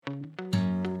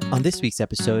on this week's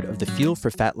episode of the Fuel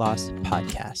for Fat Loss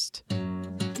podcast.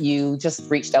 You just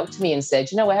reached out to me and said,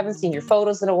 I haven't seen your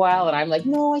photos in a while. And I'm like,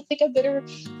 no, I think I better,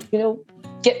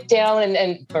 get down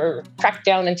or crack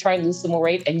down and try and lose some more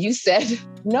weight. And you said,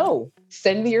 no,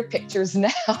 send me your pictures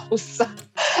now. So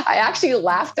I actually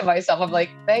laughed to myself. I'm like,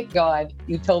 thank God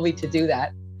you told me to do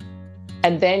that.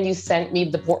 And then you sent me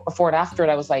the before and after,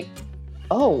 and I was like,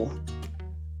 oh,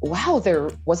 wow,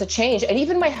 there was a change. And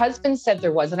even my husband said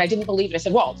there was, and I didn't believe it. I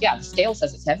said, well, yeah, the scale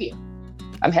says it's heavier.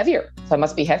 I'm heavier, so I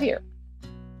must be heavier.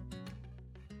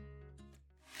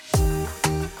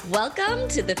 Welcome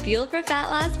to the Fuel for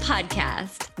Fat Loss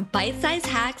podcast, bite-sized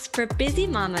hacks for busy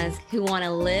mamas who want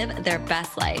to live their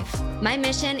best life. My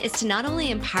mission is to not only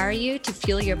empower you to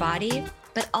fuel your body,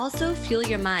 but also fuel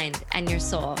your mind and your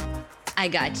soul. I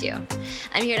got you.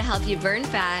 I'm here to help you burn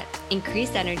fat,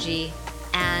 increase energy,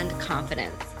 and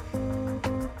confidence.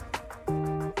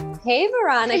 Hey,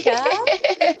 Veronica.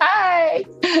 Hi.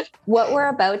 What we're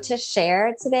about to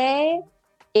share today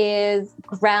is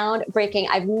groundbreaking.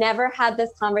 I've never had this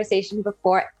conversation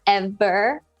before,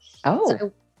 ever.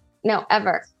 No,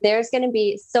 ever. There's going to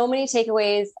be so many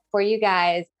takeaways for you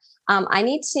guys. I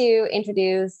need to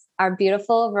introduce our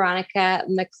beautiful Veronica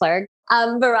McClurg.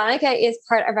 Veronica is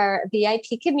part of our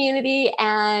VIP community,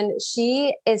 and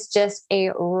she is just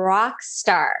a rock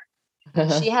star.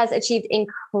 She has achieved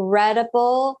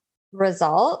incredible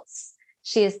results.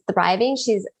 She is thriving.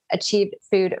 She's achieved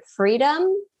food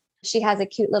freedom. She has a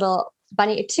cute little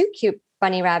bunny, two cute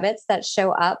bunny rabbits that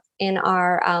show up in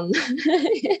our in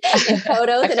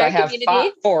photos in our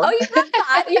community. Four. Oh, you have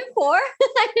five? You have four?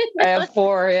 I have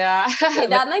four, yeah. Okay,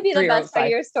 that might be the best part of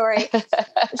your story.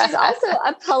 She's also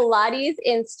a Pilates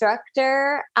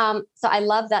instructor. So I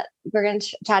love that. We're going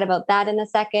to chat about that in a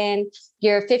second.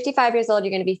 You're 55 years old.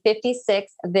 You're going to be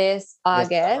 56 this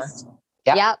August.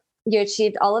 Yep. You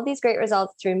achieved all of these great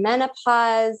results through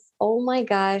menopause. Oh my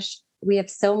gosh. We have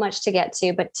so much to get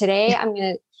to, but today I'm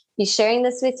going to be sharing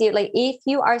this with you. Like, if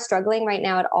you are struggling right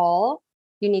now at all,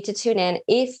 you need to tune in.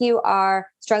 If you are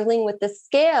struggling with the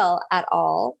scale at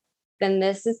all, then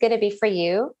this is going to be for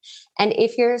you. And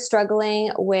if you're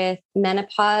struggling with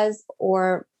menopause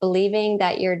or believing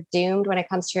that you're doomed when it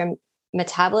comes to your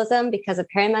metabolism because of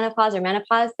perimenopause or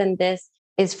menopause, then this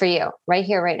is for you right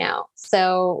here, right now.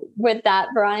 So with that,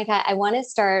 Veronica, I want to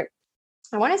start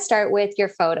with your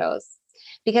photos.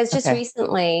 Because just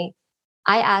recently,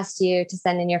 I asked you to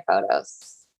send in your photos.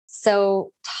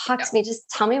 So talk to me. Just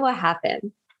tell me what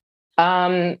happened.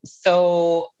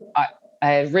 So I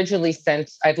originally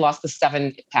I'd lost the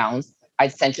 7 pounds.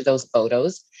 I'd sent you those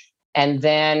photos. And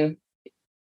then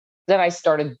I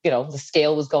started, the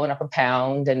scale was going up a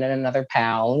pound and then another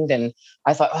pound. And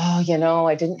I thought,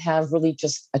 I didn't have really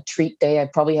just a treat day. I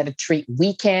probably had a treat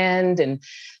weekend. And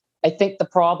I think the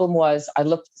problem was I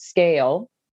looked at the scale.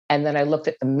 And then I looked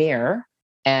at the mirror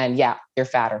and you're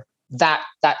fatter. That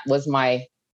was my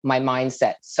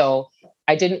mindset. So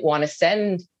I didn't want to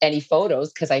send any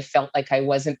photos because I felt like I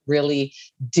wasn't really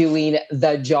doing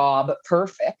the job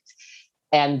perfect.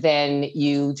 And then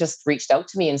you just reached out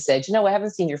to me and said, I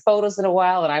haven't seen your photos in a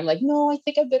while. And I'm like, no, I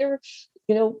think I better,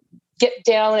 get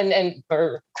down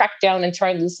or crack down and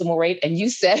try and lose some more weight. And you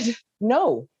said,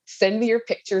 no, send me your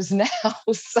pictures now.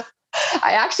 So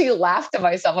I actually laughed to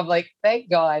myself. I'm like, thank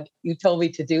God you told me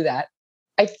to do that.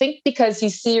 I think because you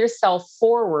see yourself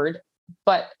forward,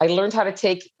 but I learned how to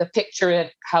take the picture and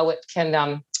how it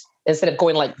can, instead of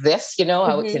going like this,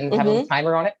 how it can have a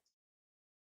timer on it.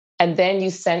 And then you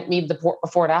sent me the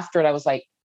before and after, and I was like,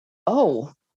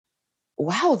 oh,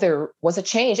 wow, there was a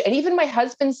change. And even my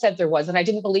husband said there was, and I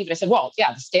didn't believe it. I said, well,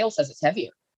 yeah, the scale says it's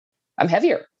heavier. I'm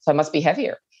heavier, so I must be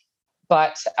heavier.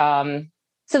 But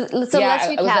So let's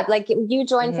recap. Like, you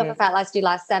joined Fuel for Fat Loss, you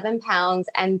lost 7 pounds,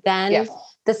 and then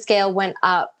the scale went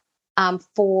up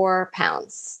 4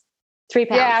 pounds, 3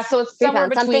 pounds. Yeah, so it's somewhere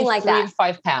between something like 3 that. and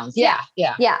 5 pounds. Yeah.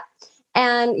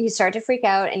 And you start to freak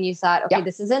out, and you thought, okay,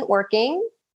 this isn't working.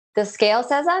 The scale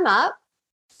says I'm up.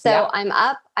 So I'm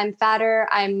up, I'm fatter,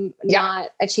 I'm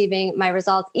not achieving my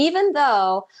results, even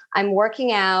though I'm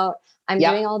working out. I'm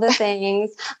doing all the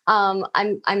things.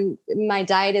 My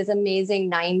diet is amazing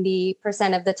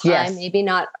 90% of the time, maybe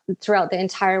not throughout the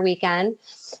entire weekend.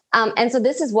 And so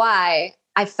this is why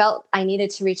I felt I needed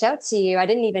to reach out to you. I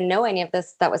didn't even know any of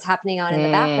this that was happening on in the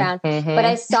background, but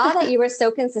I saw that you were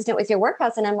so consistent with your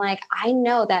workouts. And I'm like, I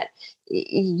know that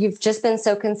you've just been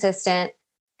so consistent.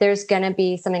 There's going to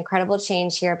be some incredible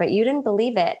change here, but you didn't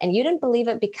believe it. And you didn't believe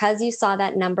it because you saw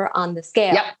that number on the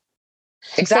scale. Yep,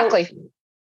 exactly. So,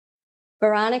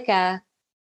 Veronica,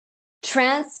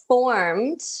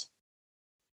 transformed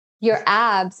your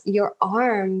abs, your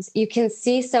arms. You can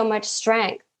see so much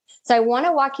strength. So I want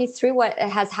to walk you through what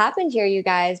has happened here, you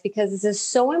guys, because this is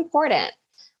so important.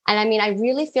 And I mean, I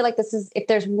really feel like this is, if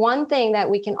there's one thing that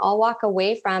we can all walk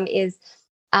away from is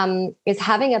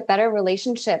having a better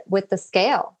relationship with the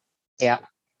scale. Yeah.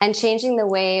 And changing the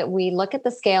way we look at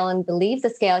the scale and believe the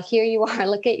scale. Here you are,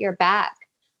 look at your back.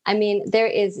 I mean, there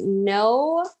is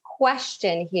no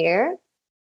question here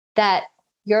that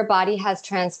your body has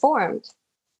transformed.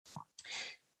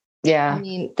 Yeah. I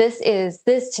mean, this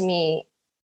to me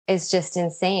is just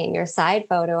insane. Your side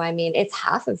photo, I mean, it's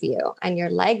half of you, and your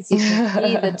legs, you can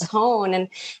see the tone,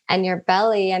 and your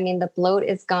belly. I mean, the bloat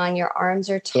is gone. Your arms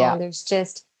are toned. Yeah.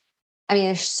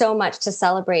 There's so much to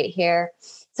celebrate here.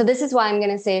 So this is why I'm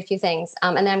going to say a few things.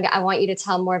 And then I want you to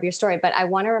tell more of your story, but I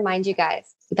want to remind you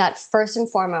guys that first and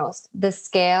foremost, the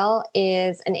scale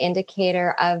is an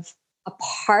indicator of a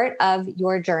part of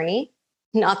your journey,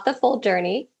 not the full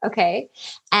journey. Okay.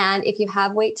 And if you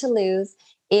have weight to lose,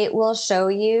 it will show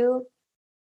you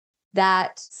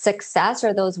that success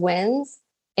or those wins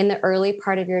in the early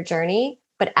part of your journey.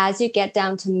 But as you get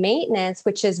down to maintenance,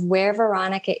 which is where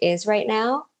Veronica is right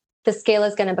now, the scale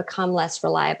is going to become less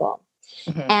reliable.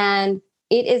 Mm-hmm. And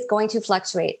it is going to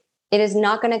fluctuate. It is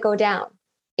not going to go down.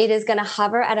 It is going to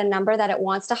hover at a number that it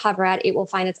wants to hover at. It will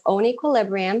find its own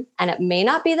equilibrium, and it may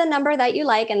not be the number that you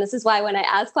like. And this is why when I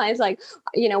ask clients, like,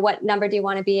 what number do you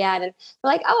want to be at? And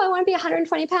they're like, oh, I want to be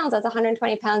 120 pounds. That's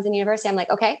 120 pounds in university. I'm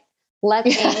like, okay,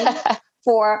 let's aim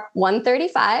for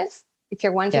 135. If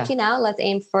you're 150 now, let's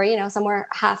aim for, somewhere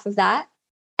half of that.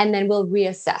 And then we'll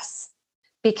reassess,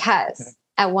 because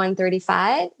at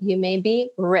 135, you may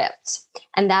be ripped.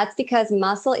 And that's because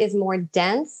muscle is more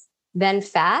dense than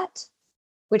fat,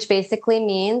 which basically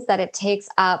means that it takes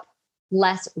up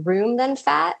less room than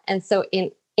fat. And so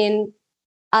in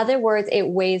other words, it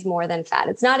weighs more than fat.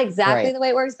 It's not exactly the way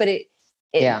it works, but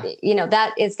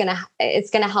that is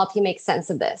it's going to help you make sense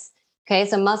of this. Okay.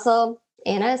 So muscle,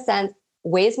 in a sense,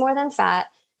 weighs more than fat.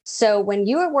 So when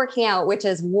you are working out, which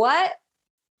is what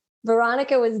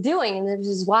Veronica was doing, and this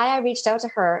is why I reached out to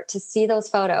her to see those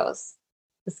photos,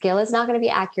 the scale is not going to be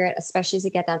accurate, especially as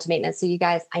you get down to maintenance. So you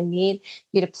guys, I need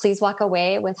you to please walk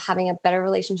away with having a better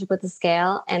relationship with the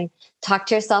scale and talk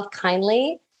to yourself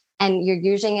kindly. And you're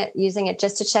using it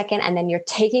just to check in. And then you're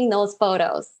taking those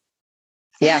photos.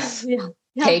 Yes.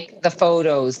 Take the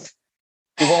photos.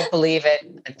 You won't believe it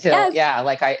until,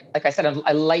 like I said,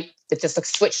 it just like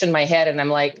switched in my head, and I'm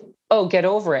like, oh, get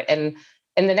over it. And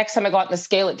the next time I got on the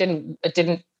scale, it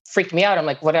didn't freak me out. I'm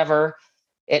like, whatever.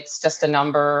 It's just a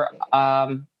number.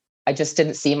 I just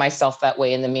didn't see myself that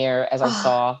way in the mirror as I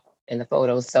saw in the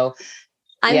photos. So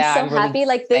I'm so happy.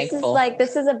 Like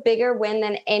this is a bigger win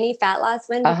than any fat loss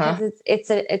win, because it's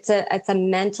a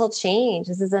mental change.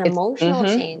 This is an emotional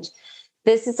change.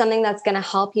 This is something that's going to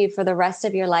help you for the rest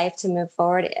of your life to move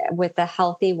forward with a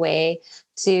healthy way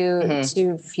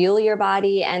to fuel your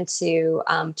body and to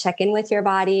check in with your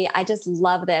body. I just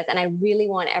love this. And I really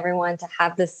want everyone to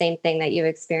have the same thing that you've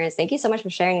experienced. Thank you so much for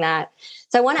sharing that.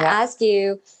 So I want to ask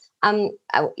you,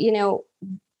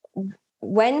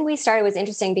 when we started was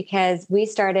interesting, because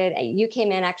you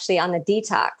came in actually on the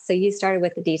detox. So you started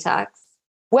with the detox.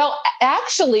 Well,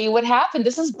 actually, what happened,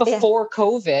 this is before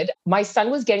COVID. My son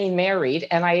was getting married,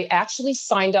 and I actually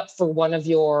signed up for one of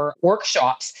your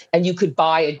workshops, and you could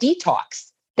buy a detox.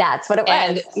 That's what it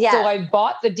was. And so I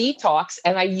bought the detox,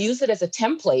 and I used it as a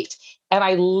template. And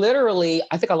I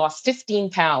think I lost 15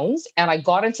 pounds, and I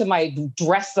got into my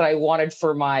dress that I wanted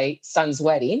for my son's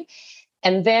wedding.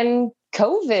 And then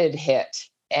COVID hit,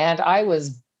 and I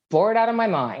was bored out of my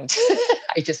mind.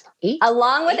 I just ate.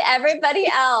 Along with everybody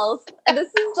else.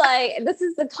 This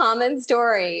is the common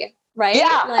story, right?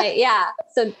 Yeah.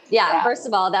 So first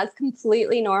of all, that's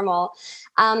completely normal.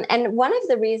 And one of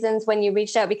the reasons when you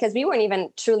reached out, because we weren't even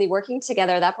truly working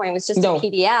together at that point, it was just a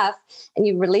PDF, and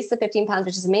you released the 15 pounds,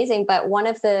 which is amazing. But one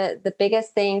of the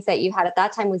biggest things that you had at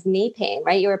that time was knee pain,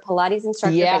 right? You were a Pilates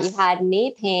instructor, but you had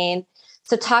knee pain.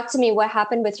 So talk to me, what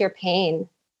happened with your pain?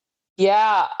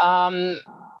 Yeah.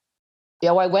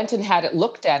 I went and had it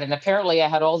looked at, and apparently I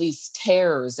had all these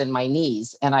tears in my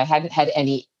knees, and I hadn't had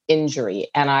any injury.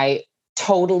 And I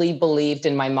totally believed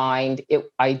in my mind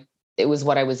it was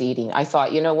what I was eating. I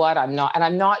thought, you know what, I'm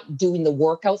not doing the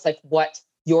workouts like what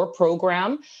your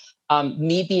program.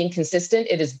 Me being consistent,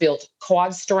 it has built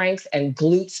quad strength and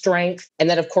glute strength, and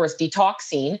then of course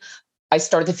detoxing. I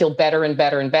started to feel better and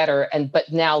better and better.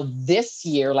 But now this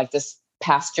year, like this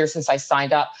past year since I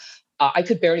signed up, I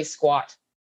could barely squat.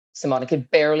 Simone, I could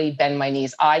barely bend my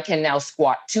knees. I can now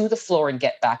squat to the floor and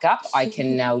get back up. I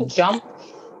can now jump.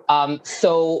 And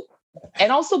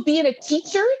also being a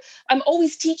teacher, I'm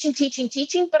always teaching,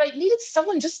 but I needed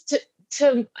someone just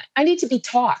to be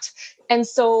taught. And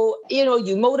so,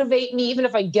 you motivate me, even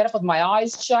if I get up with my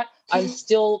eyes shut, I'm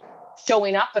still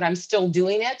showing up and I'm still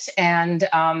doing it. And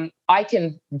I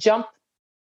can jump,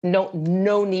 no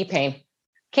knee pain.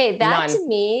 Okay. That None. to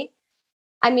me,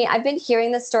 I mean, I've been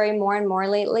hearing this story more and more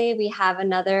lately. We have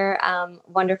another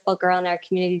wonderful girl in our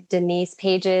community, Denise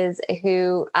Pages,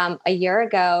 who a year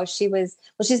ago,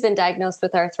 she's been diagnosed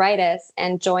with arthritis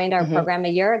and joined our program a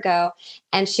year ago.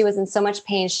 And she was in so much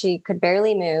pain, she could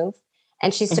barely move.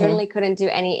 And she certainly couldn't do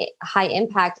any high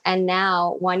impact. And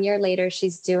now 1 year later,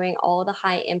 she's doing all the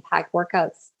high impact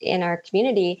workouts in our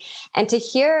community. And to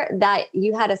hear that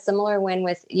you had a similar win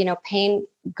with, pain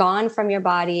gone from your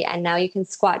body, and now you can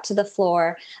squat to the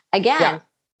floor. Again,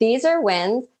 these are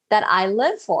wins that I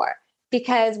live for,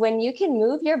 because when you can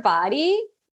move your body,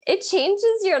 it changes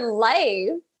your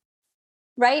life.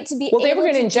 Right? To be able they were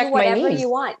going to do inject my whatever knees. you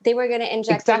want. They were going to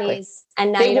inject Exactly. the knees,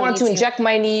 and now they wanted to inject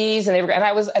my knees,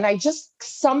 and I just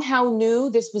somehow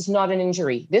knew this was not an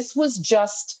injury. This was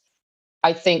just,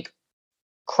 I think,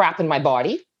 crap in my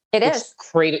body. It is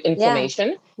created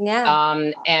inflammation,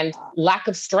 and lack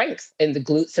of strength in the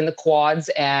glutes and the quads.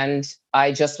 And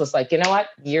I just was like, you know what?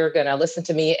 You're going to listen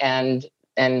to me, and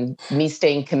me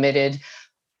staying committed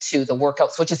to the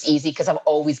workouts, which is easy because I've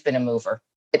always been a mover.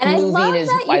 And moving is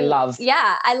I love.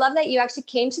 Yeah, I love that you actually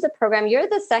came to the program. You're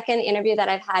the second interview that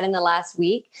I've had in the last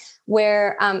week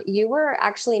where you were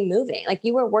actually moving. Like,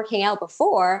 you were working out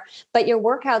before, but your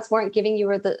workouts weren't giving you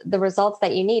the results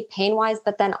that you need pain-wise,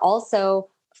 but then also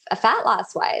fat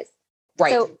loss-wise.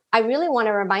 Right. So I really want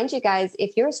to remind you guys,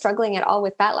 if you're struggling at all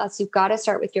with fat loss, you've got to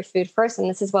start with your food first. And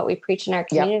this is what we preach in our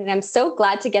community. Yep. And I'm so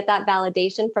glad to get that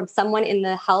validation from someone in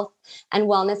the health and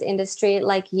wellness industry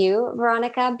like you,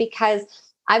 Veronica, because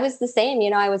I was the same.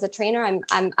 I was a trainer.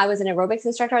 I was an aerobics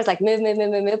instructor. I was like, move.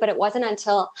 But it wasn't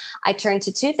until I turned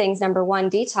to two things. Number one,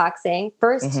 detoxing,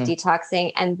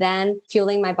 detoxing, and then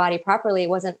fueling my body properly. It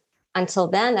wasn't until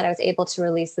then that I was able to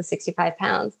release the 65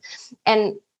 pounds.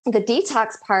 And the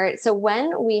detox part. So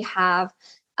when we have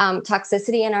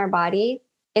toxicity in our body,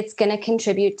 it's going to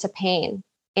contribute to pain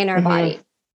in our body.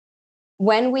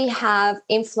 When we have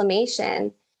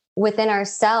inflammation within our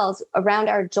cells around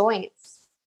our joints,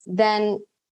 then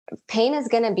pain is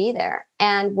going to be there.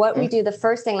 And what we do, the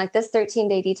first thing, like this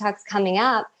 13-day detox coming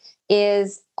up,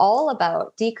 is all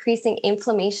about decreasing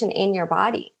inflammation in your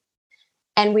body.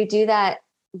 And we do that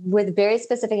with very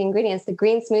specific ingredients. The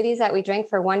green smoothies that we drink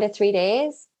for 1 to 3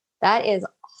 days, that is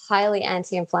highly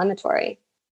anti-inflammatory.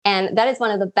 And that is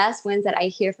one of the best wins that I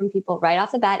hear from people right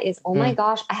off the bat is, oh my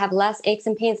gosh, I have less aches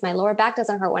and pains. My lower back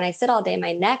doesn't hurt when I sit all day.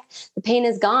 My neck, the pain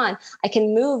is gone. I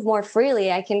can move more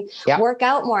freely. I can work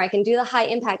out more. I can do the high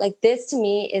impact. Like, this to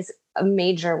me is a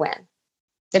major win.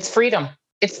 It's freedom.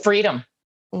 It's freedom.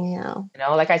 Yeah.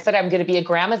 Like I said, I'm going to be a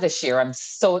grandma this year. I'm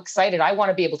so excited. I want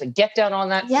to be able to get down on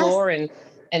that floor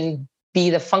and be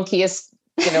the funkiest,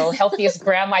 healthiest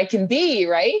grandma I can be,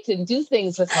 right? And do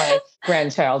things with my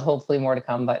grandchild, hopefully more to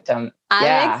come. But I'm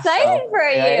excited for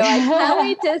you. I can't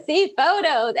wait to see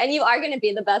photos. And you are going to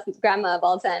be the best grandma of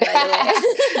all time, by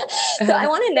the way. So I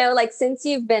want to know, like, since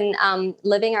you've been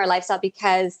living our lifestyle,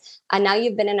 because now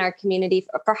you've been in our community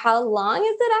for how long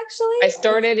is it actually? I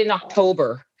started in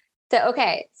October.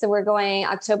 So we're going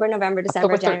October, November,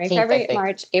 December, January, February,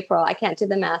 March, April. I can't do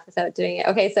the math without doing it.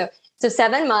 Okay. So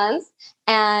 7 months.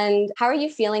 And how are you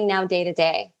feeling now day to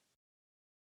day?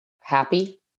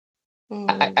 Happy.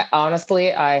 I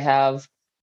honestly, I had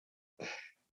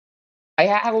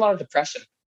a lot of depression.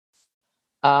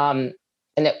 And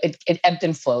it ebbed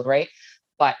and flowed, right?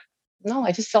 But no,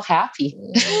 I just feel happy.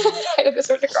 I just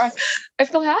start to cry. I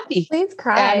feel happy. Please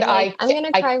cry. And I'm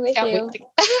going to cry with you.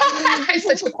 I'm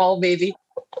such a ball baby.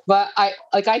 But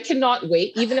I cannot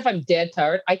wait. Even if I'm dead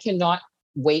tired, I cannot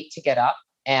wait to get up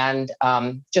and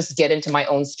just get into my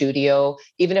own studio.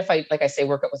 Even if I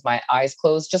work out with my eyes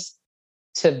closed, just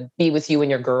to be with you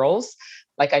and your girls.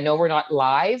 Like, I know we're not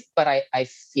live, but I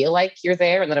feel like you're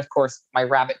there. And then, of course, my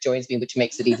rabbit joins me, which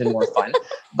makes it even more fun.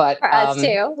 But for us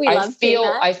too, we love seeing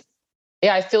that.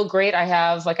 I feel great. I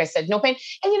have, like I said, no pain.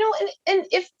 And, and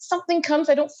if something comes,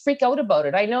 I don't freak out about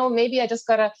it. I know maybe I just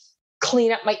got to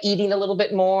clean up my eating a little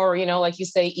bit more. Like you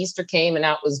say, Easter came and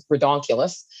that was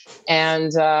redonkulous,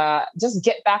 and just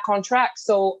get back on track.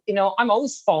 So, I'm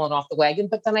always falling off the wagon,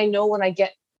 but then I know when I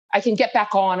can get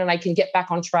back on and I can get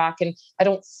back on track, and I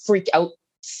don't freak out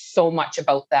so much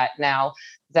about that now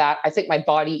that I think my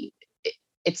body,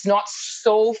 it's not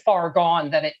so far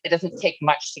gone that it doesn't take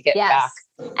much to get back.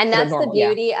 And that's the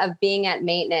beauty of being at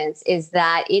maintenance, is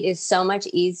that it is so much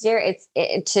easier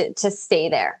to stay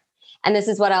there. And this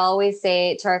is what I always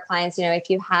say to our clients, if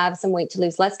you have some weight to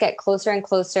lose, let's get closer and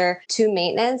closer to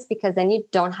maintenance, because then you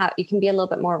can be a little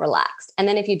bit more relaxed. And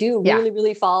then if you do really,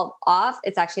 really fall off,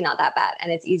 it's actually not that bad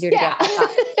and it's easier to get back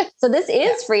on. So this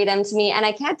is freedom to me. And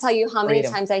I can't tell you how many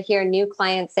times I hear new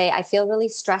clients say, I feel really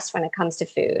stressed when it comes to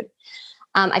food.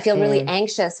 I feel really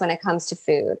anxious when it comes to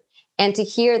food. And to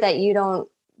hear that you don't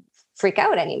freak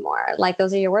out anymore. Like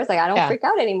those are your words. Like, I don't freak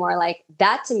out anymore. Like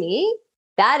that to me,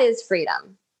 that is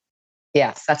freedom.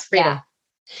 Yes, that's freedom. Yeah.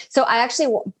 So I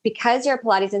actually, because you're a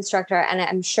Pilates instructor, and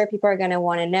I'm sure people are going to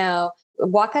want to know,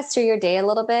 walk us through your day a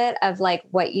little bit of like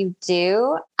what you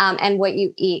do and what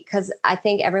you eat. Cause I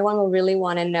think everyone will really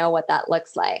want to know what that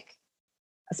looks like,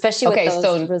 especially with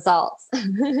those results.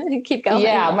 Keep going.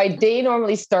 Yeah. My day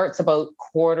normally starts about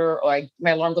my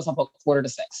alarm goes up about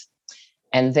 5:45.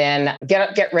 And then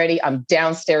get ready. I'm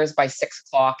downstairs by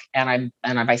 6:00, and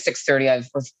I'm by 6:30.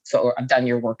 I've done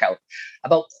your workout.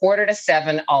 About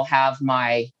 6:45, I'll have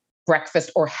my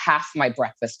breakfast or half my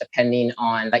breakfast, depending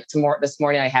on this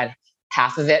morning I had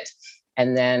half of it,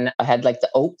 and then I had like the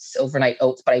overnight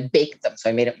oats, but I baked them, so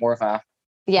I made it more of a.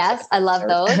 Yes, I love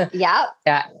those. Yeah.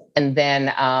 Yeah, and then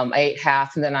I ate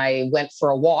half, and then I went for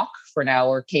a walk for an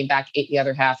hour, came back, ate the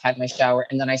other half, had my shower,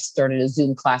 and then I started a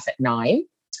Zoom class at 9.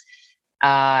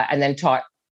 And then taught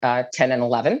 10 and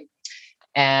 11.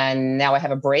 And now I have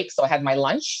a break. So I had my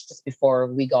lunch just before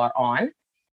we got on.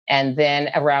 And then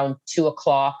around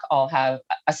 2:00, I'll have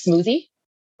a smoothie.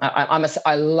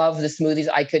 I love the smoothies.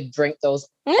 I could drink those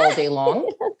all day long.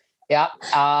 Yeah.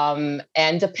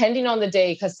 And depending on the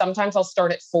day, because sometimes I'll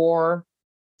start at 4,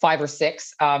 5 or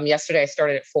 6. Yesterday I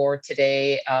started at 4.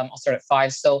 Today I'll start at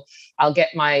 5. So I'll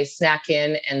get my snack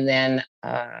in and then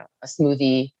a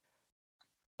smoothie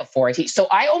before I teach. So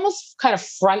I almost kind of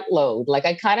front load. Like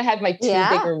I kind of had my 2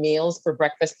 bigger meals for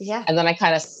breakfast, and then I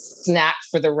kind of snack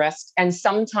for the rest. And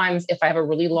sometimes if I have a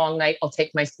really long night, I'll take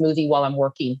my smoothie while I'm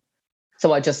working.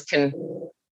 So I just can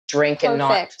drink and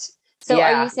not. So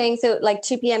are you saying, so like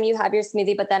 2 p.m. you have your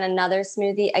smoothie, but then another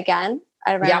smoothie again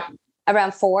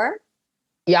around 4?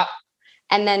 Yep.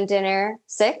 And then dinner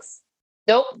 6?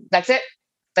 Nope. That's it.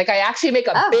 Like I actually make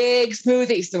a big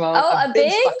smoothie, Simone. Oh, a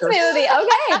big smoothie.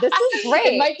 Okay, this is great.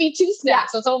 It might be 2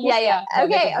 snacks. So it's almost,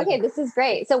 Okay, this is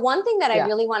great. So one thing that I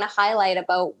really want to highlight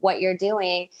about what you're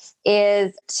doing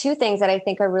is 2 things that I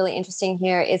think are really interesting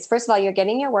here is, first of all, you're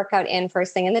getting your workout in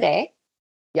first thing in the day.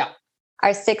 Yeah.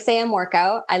 Our 6 a.m.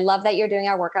 workout. I love that you're doing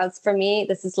our workouts. For me,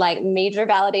 this is like major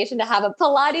validation to have a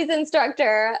Pilates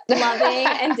instructor loving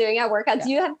and doing our workouts.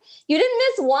 You didn't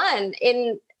miss one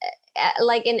in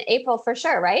April for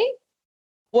sure, right?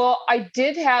 Well, I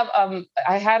did have,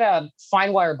 I had a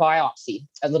fine wire biopsy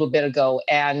a little bit ago,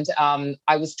 and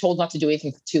I was told not to do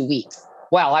anything for 2 weeks.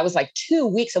 Well, I was like, 2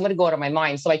 weeks, I'm going to go out of my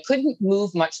mind. So I couldn't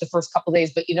move much the first couple of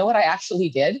days, but you know what I actually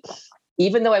did?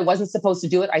 Even though I wasn't supposed to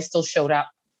do it, I still showed up.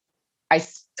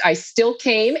 I still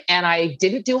came, and I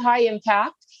didn't do high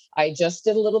impact. I just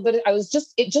did a little bit.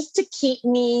 Just to keep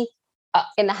me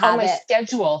in the habit. On my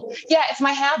schedule. Yeah, it's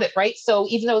my habit, right? So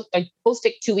even though I supposed to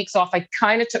take 2 weeks off, I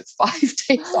kind of took 5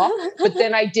 days off, but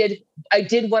then I did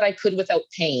what I could without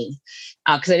pain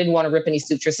because I didn't want to rip any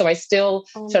sutures. So I still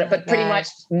showed up, but pretty much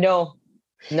no,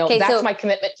 that's my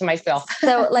commitment to myself.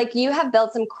 So like you have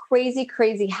built some crazy,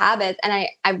 crazy habits. And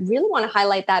I really want to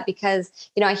highlight that because,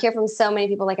 I hear from so many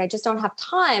people, like, I just don't have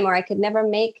time, or I could never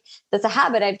make this a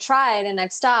habit. I've tried and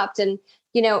I've stopped. And,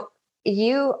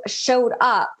 you showed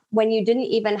up when you didn't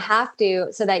even have to,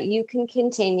 so that you can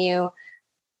continue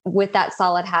with that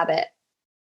solid habit.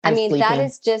 I mean, that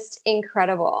is just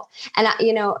incredible. And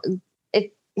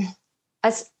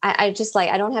I just like,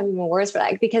 I don't have even words for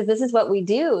that, because this is what we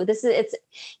do.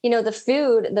 The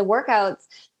food, the workouts,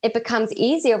 it becomes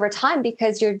easy over time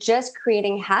because you're just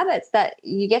creating habits that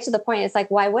you get to the point. It's like,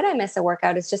 why would I miss a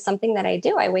workout? It's just something that I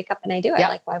do. I wake up and I do it. Yep.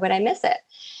 Like, why would I miss it?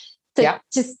 So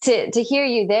just to hear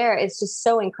you there, it's just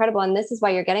so incredible. And this is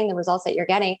why you're getting the results that you're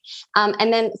getting.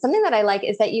 And then something that I like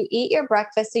is that you eat your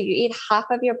breakfast. So you eat half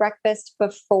of your breakfast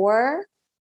before.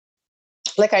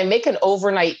 Like I make an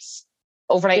overnight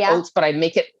oats, but I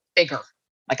make it bigger.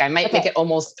 Like I might make it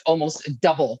almost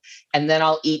double. And then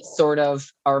I'll eat sort of,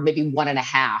 or maybe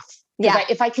 1.5. Yeah.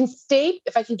 If I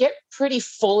can get pretty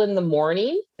full in the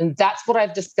morning, and that's what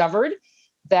I've discovered,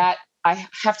 that I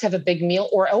have to have a big meal,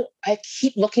 or I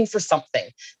keep looking for something.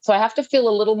 So I have to feel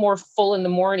a little more full in the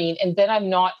morning, and then I'm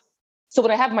not So when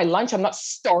I have my lunch, I'm not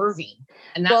starving.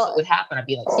 And that's what would happen. I'd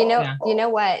be like, you know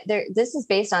what? This is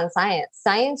based on science.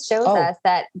 Science shows us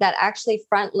that actually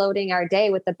front loading our day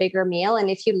with a bigger meal. And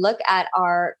if you look at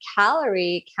our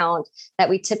calorie count that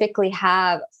we typically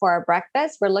have for our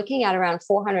breakfast, we're looking at around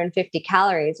 450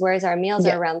 calories, whereas our meals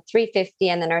are around 350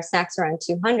 and then our snacks are around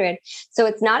 200. So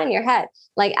it's not in your head.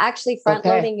 Like actually front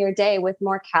loading your day with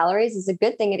more calories is a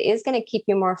good thing. It is going to keep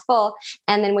you more full.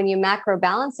 And then when you macro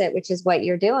balance it, which is what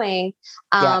you're doing,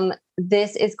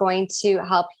 this is going to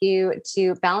help you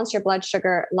to balance your blood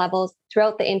sugar levels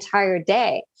throughout the entire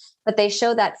day. But they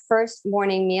show that first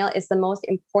morning meal is the most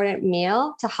important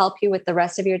meal to help you with the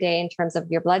rest of your day in terms of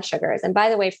your blood sugars. And by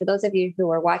the way, for those of you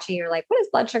who are watching, you're like, what is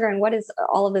blood sugar and what does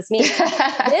all of this mean?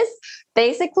 This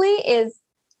basically is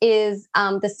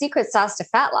the secret sauce to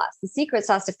fat loss. The secret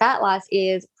sauce to fat loss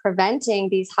is preventing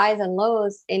these highs and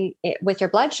lows with your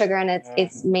blood sugar, and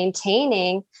it's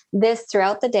maintaining this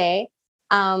throughout the day,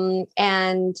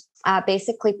 and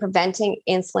basically preventing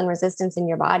insulin resistance in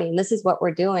your body. And this is what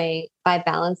we're doing by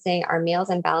balancing our meals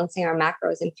and balancing our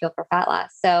macros in Fuel for Fat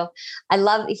Loss. So I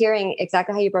love hearing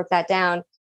exactly how you broke that down.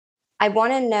 I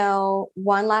want to know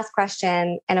one last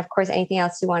question, and of course, anything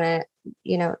else you want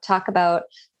to talk about.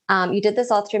 You did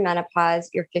this all through menopause.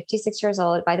 You're 56 years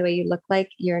old. By the way, you look like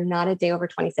you're not a day over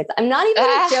 26. I'm not even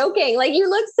joking. Like you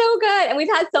look so good. And we've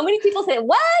had so many people say,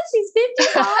 what? She's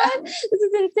 51? This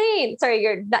is insane. Sorry,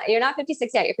 you're not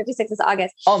 56 yet. You're 56 this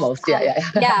August. Almost.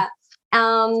 Yeah.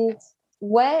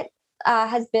 What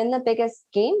has been the biggest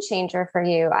game changer for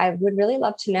you? I would really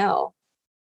love to know.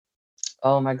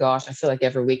 Oh my gosh. I feel like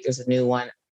every week there's a new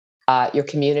one. Your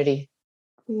community.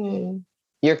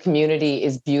 Your community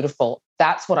is beautiful.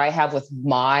 That's what I have with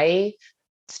my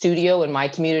studio, and my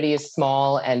community is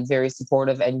small and very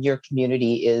supportive, and your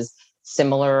community is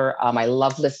similar. I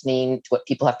love listening to what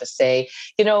people have to say.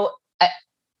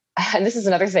 And this is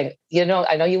another thing,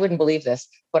 I know you wouldn't believe this,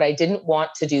 but I didn't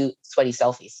want to do sweaty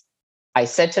selfies. I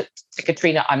said to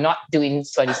Katrina, I'm not doing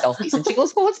sweaty selfies. And she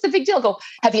goes, well, what's the big deal? I go,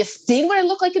 have you seen what I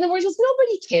look like in the morning? She goes,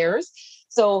 nobody cares.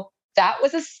 So that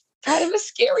was kind of a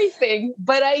scary thing,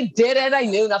 but I did it. I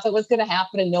knew nothing was going to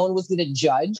happen and no one was going to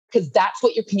judge, because that's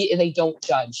what your community, and they don't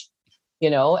judge,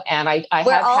 and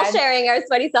we're all sharing our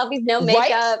sweaty selfies, no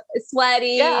makeup,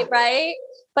 sweaty, right?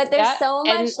 But there's so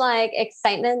much like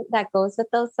excitement that goes with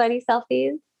those sweaty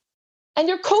selfies. And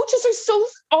your coaches are so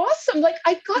awesome. Like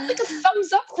I got like a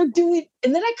thumbs up for doing,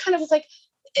 and then I kind of was like,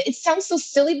 it sounds so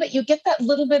silly, but you get that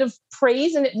little bit of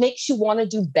praise and it makes you want to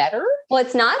do better. Well,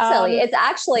 it's not silly. It's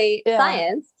actually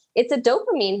science. It's a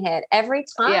dopamine hit every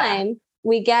time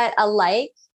we get a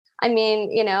like. I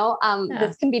mean,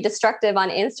 this can be destructive on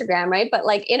Instagram, right? But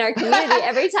like in our community,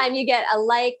 every time you get a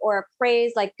like or a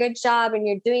praise, like good job, and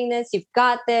you're doing this, you've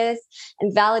got this,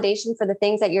 and validation for the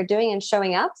things that you're doing and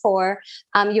showing up for,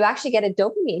 you actually get a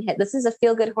dopamine hit. This is a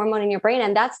feel-good hormone in your brain.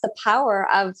 And that's the power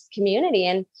of community.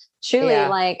 And truly,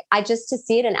 to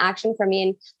see it in action for me.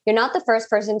 And you're not the first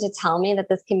person to tell me that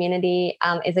this community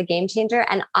is a game changer.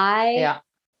 And I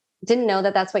didn't know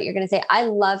that that's what you're going to say. I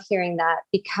love hearing that,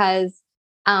 because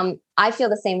I feel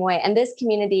the same way. And this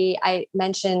community, I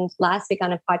mentioned last week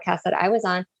on a podcast that I was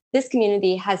on, this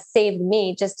community has saved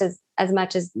me just as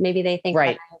much as maybe they think that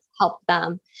I've helped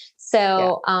them.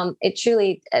 So it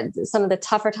truly, some of the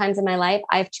tougher times in my life,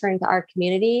 I've turned to our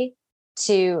community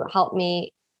to help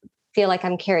me feel like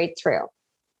I'm carried through.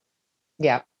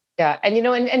 Yeah. Yeah. And,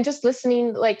 and just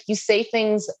listening, like you say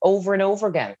things over and over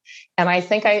again. And I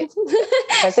think I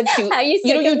said to you,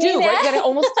 you do, right?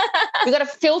 We got to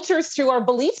filter through our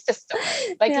belief system.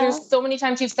 Like there's so many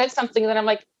times you've said something that I'm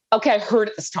like, okay, I heard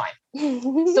it this time.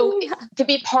 So to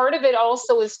be part of it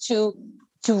also is to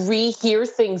rehear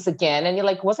things again. And you're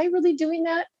like, was I really doing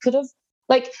that? Could have,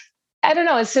 like, I don't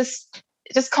know. It's just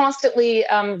constantly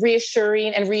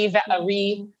reassuring and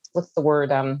what's the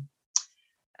word?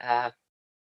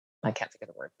 I can't think of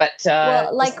the word,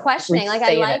 but like questioning. Like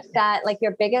I like that. Like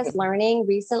your biggest learning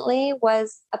recently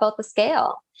was about the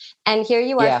scale, and here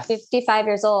you are, 55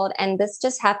 years old, and this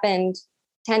just happened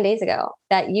 10 days ago.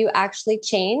 That you actually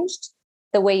changed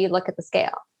the way you look at the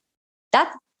scale.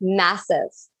 That's massive.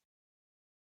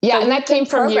 Yeah, and that came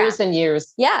from years and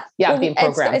years. Yeah, being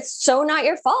programmed. It's so not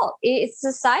your fault. It's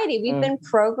society. We've been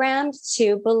programmed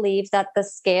to believe that the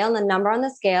scale and the number on the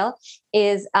scale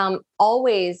is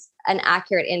always an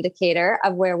accurate indicator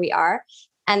of where we are,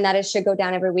 and that it should go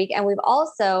down every week. And we've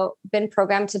also been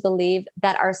programmed to believe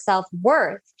that our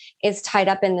self-worth is tied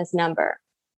up in this number.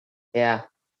 Yeah.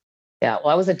 Yeah.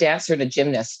 Well, I was a dancer and a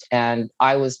gymnast, and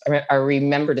I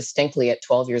remember distinctly at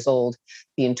 12 years old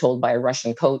being told by a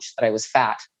Russian coach that I was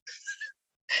fat.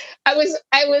 I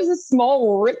was a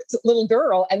small, ripped little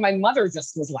girl, and my mother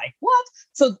just was like, "What?"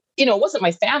 So, it wasn't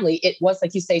my family. It was,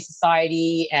 like you say,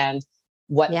 society and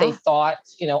what they thought.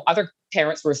 Other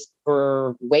parents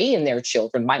were weighing their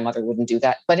children. My mother wouldn't do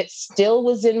that, but it still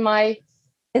was in my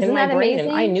Isn't that brain,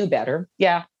 amazing? and I knew better.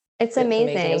 Yeah, it's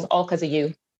amazing. It was all because of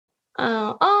you.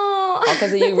 Oh, all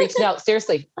because of you reaching out.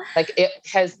 Seriously, like it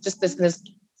has just this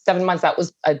 7 months. That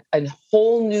was a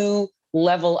whole new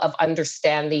level of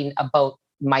understanding about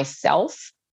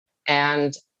myself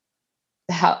and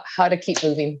how to keep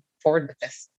moving forward with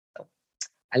this. So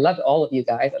I love all of you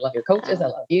guys. I love your coaches. I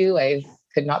love you. I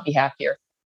could not be happier.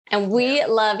 And we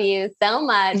love you so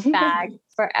much back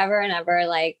forever and ever.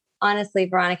 Like, honestly,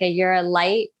 Veronica, you're a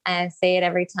light. I say it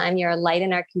every time. You're a light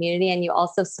in our community, and you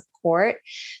also support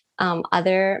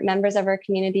other members of our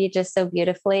community just so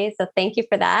beautifully. So thank you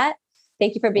for that.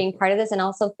 Thank you for being part of this. And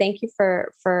also thank you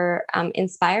for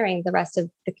inspiring the rest of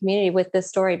the community with this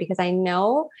story, because I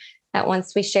know that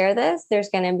once we share this, there's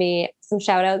going to be some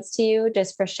shout outs to you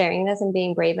just for sharing this and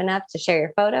being brave enough to share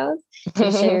your photos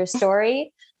and share your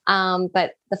story.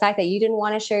 But the fact that you didn't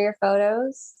want to share your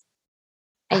photos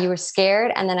and you were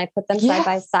scared, and then I put them side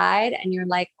by side and you're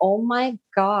like, oh my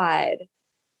God.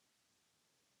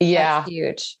 Yeah. That's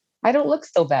huge. I don't look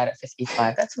so bad at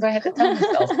 55. That's what I had to tell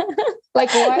myself.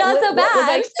 Like, what? Not so bad. What was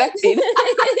I expecting?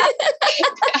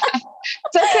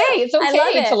 It's okay. It's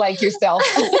okay to like yourself.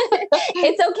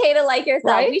 It's okay to like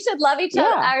yourself. Right? We should love each other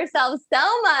ourselves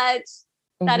so much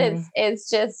that it's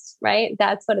just, right?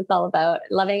 That's what it's all about.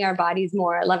 Loving our bodies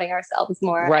more, loving ourselves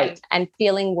more, right? And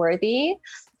feeling worthy,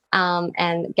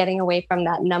 and getting away from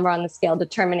that number on the scale,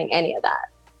 determining any of that.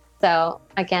 So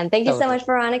again, thank you so much,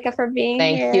 Veronica, for being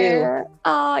here. Thank you.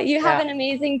 Oh, you have an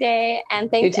amazing day.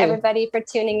 And thanks to everybody for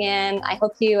tuning in. I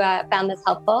hope you found this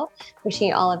helpful. Wishing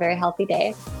you all a very healthy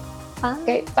day. Bye.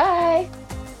 Okay, bye.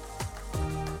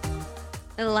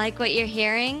 Like what you're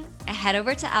hearing? Head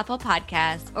over to Apple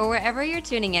Podcasts or wherever you're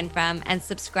tuning in from and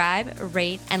subscribe,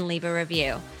 rate, and leave a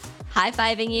review.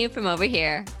 High-fiving you from over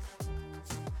here.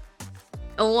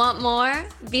 Want more?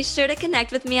 Be sure to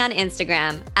connect with me on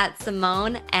Instagram at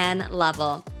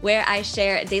SimoneNLovell, where I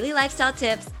share daily lifestyle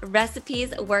tips,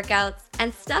 recipes, workouts,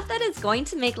 and stuff that is going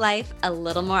to make life a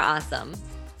little more awesome.